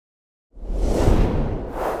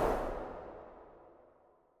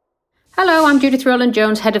Hello, I'm Judith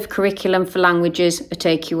Rowland-Jones, Head of Curriculum for Languages at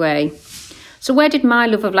AQA. So where did my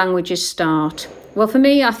love of languages start? Well, for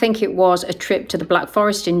me, I think it was a trip to the Black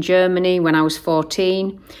Forest in Germany when I was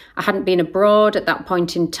 14. I hadn't been abroad at that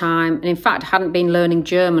point in time, and in fact, hadn't been learning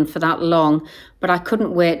German for that long, but I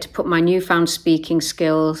couldn't wait to put my newfound speaking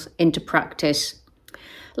skills into practice.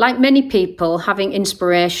 Like many people, having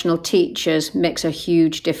inspirational teachers makes a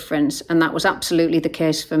huge difference, and that was absolutely the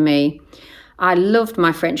case for me. I loved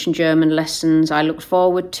my French and German lessons. I looked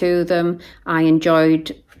forward to them. I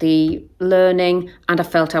enjoyed the learning and I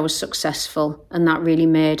felt I was successful, and that really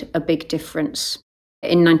made a big difference.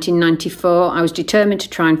 In 1994, I was determined to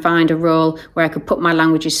try and find a role where I could put my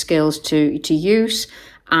languages skills to use,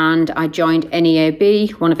 and I joined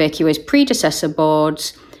NEAB, one of AQA's predecessor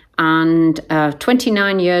boards. And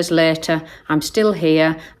 29 years later, I'm still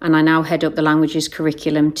here, and I now head up the languages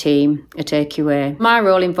curriculum team at AQA. My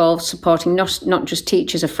role involves supporting not just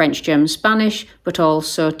teachers of French, German, Spanish, but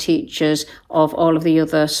also teachers of all of the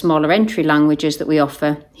other smaller entry languages that we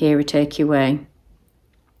offer here at AQA.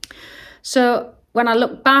 So when I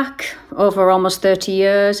look back over almost 30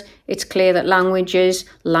 years, it's clear that languages,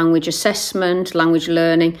 language assessment, language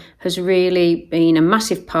learning has really been a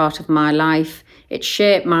massive part of my life. It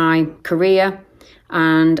shaped my career,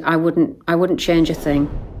 and I wouldn't change a thing.